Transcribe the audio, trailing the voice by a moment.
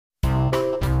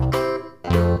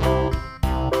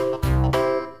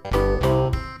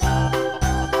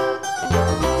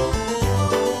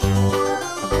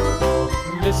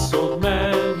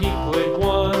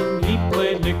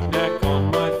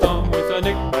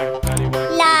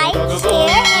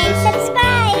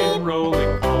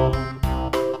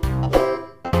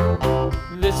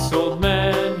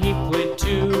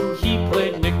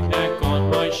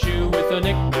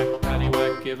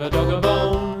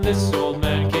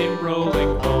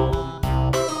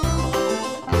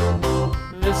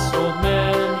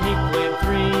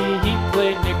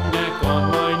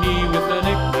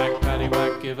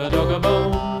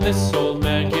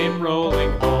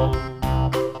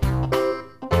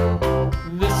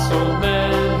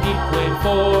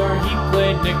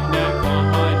knick-knack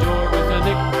on my door with a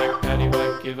knick-knack,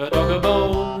 paddywhack, give a dog a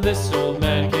bone. This old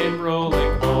man came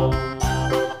rolling home.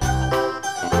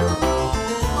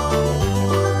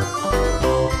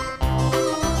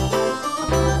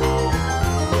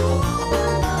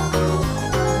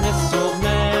 This old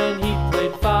man, he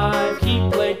played five, he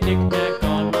played knick-knack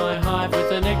on my hive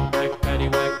with a knick-knack,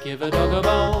 paddywhack, give a dog a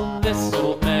bone. This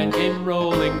old man came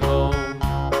rolling home.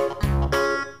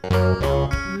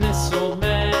 This old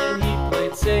man, he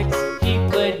played six, he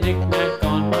played knick-knack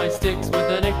on my sticks with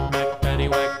a knick-knack,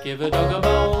 paddywhack, give a dog a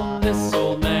bone. This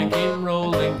old man came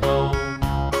rolling home.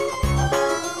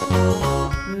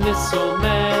 This old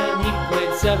man, he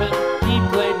played seven, he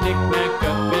played knick-knack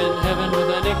up in heaven with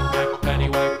a knick-knack,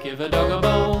 paddywhack, give a dog a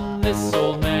bone. This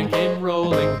old man came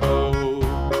rolling home.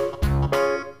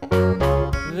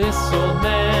 This old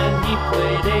man, he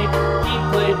played eight, he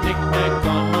played knick-knack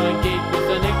on my gate with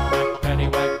a knick-knack,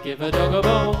 paddywhack, give a dog a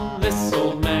bone. This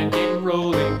old man came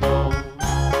rolling home.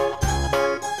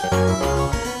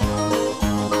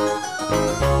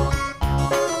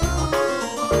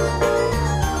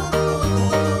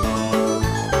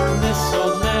 This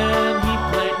old man, he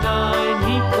played nine,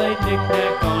 he played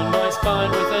knick-knack on my spine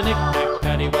with a knick-knack,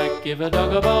 paddywhack, give a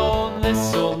dog a bone.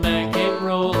 This old man came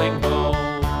rolling home.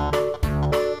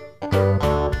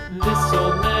 This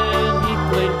old man, he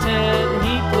played ten,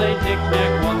 he played knick-knack